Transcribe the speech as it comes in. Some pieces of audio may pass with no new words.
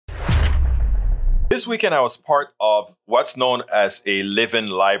This weekend, I was part of what's known as a living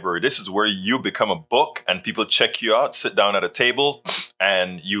library. This is where you become a book and people check you out, sit down at a table,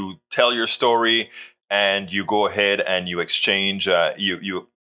 and you tell your story, and you go ahead and you exchange.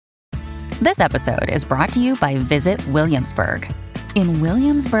 This episode is brought to you by Visit Williamsburg. In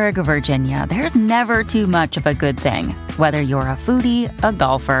Williamsburg, Virginia, there's never too much of a good thing. Whether you're a foodie, a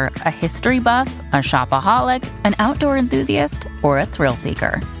golfer, a history buff, a shopaholic, an outdoor enthusiast, or a thrill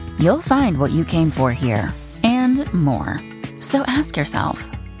seeker, you'll find what you came for here and more. So ask yourself,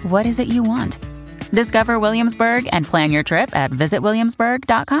 what is it you want? Discover Williamsburg and plan your trip at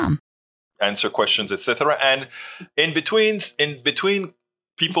visitwilliamsburg.com. Answer questions, etc. And in between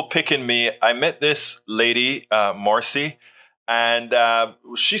people picking me, I met this lady, Marcy, and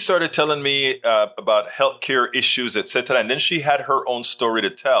she started telling me about healthcare issues, etc. And then she had her own story to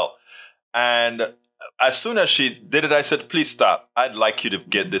tell. And as soon as she did it, I said, please stop. I'd like you to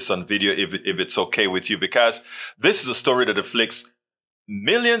get this on video if it's okay with you, because this is a story that afflicts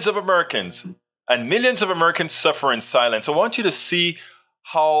millions of Americans, and millions of Americans suffer in silence. I want you to see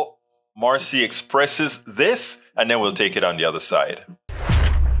how Marcy expresses this, and then we'll take it on the other side.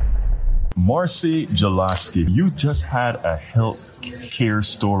 Marcy Jaloski, you just had a health care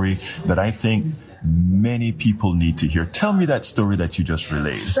story that I think many people need to hear. Tell me that story that you just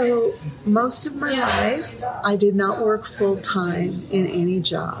relayed. So most of my life, I did not work full time in any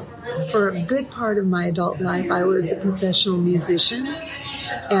job. For a good part of my adult life, I was a professional musician.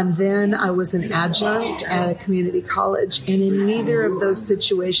 And then I was an adjunct at a community college. And in neither of those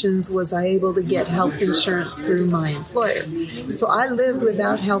situations was I able to get health insurance through my employer. So I lived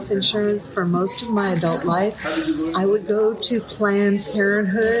without health insurance for most of my adult life. I would go to Planned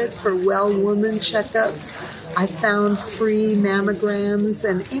Parenthood for well woman checkups. I found free mammograms,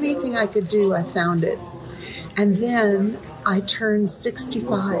 and anything I could do, I found it. And then I turned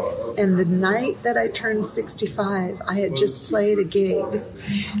 65, and the night that I turned 65, I had just played a gig,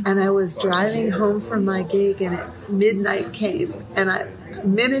 and I was driving home from my gig, and midnight came, and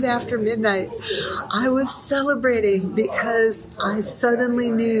minute after midnight, I was celebrating because I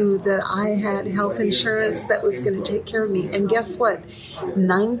suddenly knew that I had health insurance that was going to take care of me. And guess what?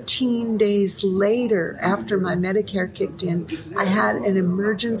 19 days later, after my Medicare kicked in, I had an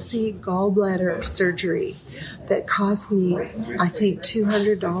emergency gallbladder surgery that cost me, I think,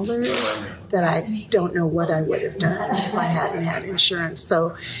 $200 that I don't know what I would have done if I hadn't had insurance.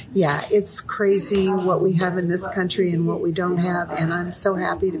 So, yeah, it's crazy what we have in this country and what we don't have, and I'm so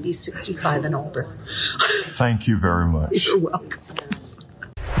happy to be 65 and older. Thank you very much. You're welcome.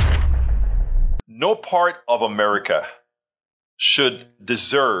 No part of America should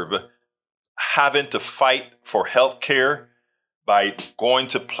deserve having to fight for health care by going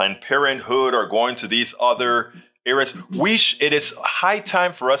to Planned Parenthood or going to these other areas. It is high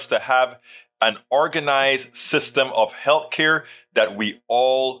time for us to have an organized system of healthcare that we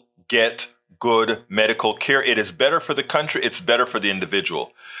all get good medical care. It is better for the country. It's better for the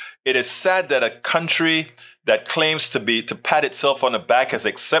individual. It is sad that a country that claims to pat itself on the back as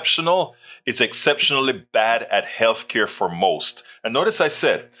exceptional is exceptionally bad at healthcare for most. And notice I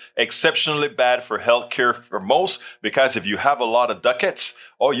said exceptionally bad for healthcare for most, because if you have a lot of ducats,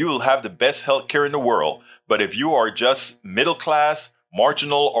 you will have the best healthcare in the world. But if you are just middle class,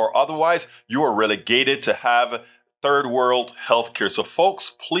 marginal, or otherwise, you are relegated to have third world healthcare. So folks,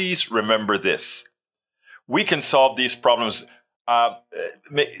 please remember this. We can solve these problems.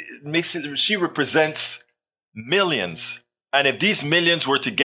 She represents millions. And if these millions were to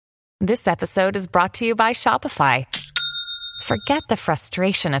get... This episode is brought to you by Shopify. Forget the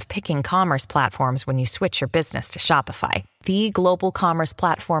frustration of picking commerce platforms when you switch your business to Shopify, the global commerce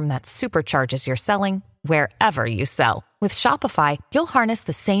platform that supercharges your selling wherever you sell. With Shopify, you'll harness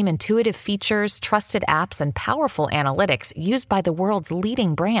the same intuitive features, trusted apps, and powerful analytics used by the world's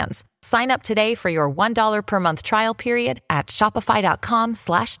leading brands. Sign up today for your $1 per month trial period at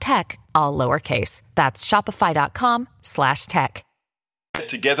shopify.com/tech, all lowercase. That's shopify.com/tech. Get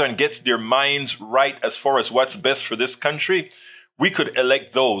together and get their minds right as far as what's best for this country, we could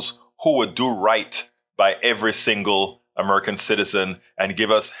elect those who would do right by every single American citizen and give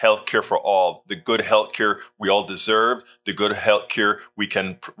us health care for all, the good health care we all deserve, the good health care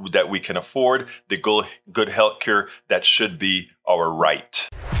that we can afford, the good health care that should be our right.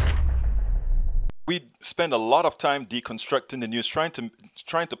 We spend a lot of time deconstructing the news, trying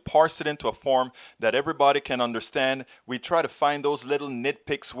to parse it into a form that everybody can understand. We try to find those little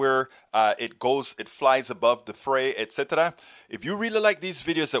nitpicks where it flies above the fray, etc. If you really like these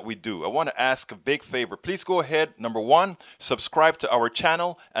videos that we do, I want to ask a big favor. Please go ahead, number 1, subscribe to our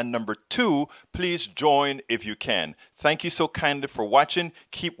channel, and number 2, please join if you can. Thank you so kindly for watching.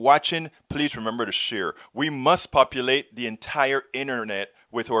 Keep watching. Please remember to share. We must populate the entire internet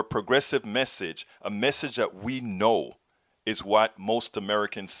with our progressive message, a message that we know is what most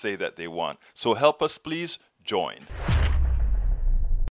Americans say that they want. So help us, please join.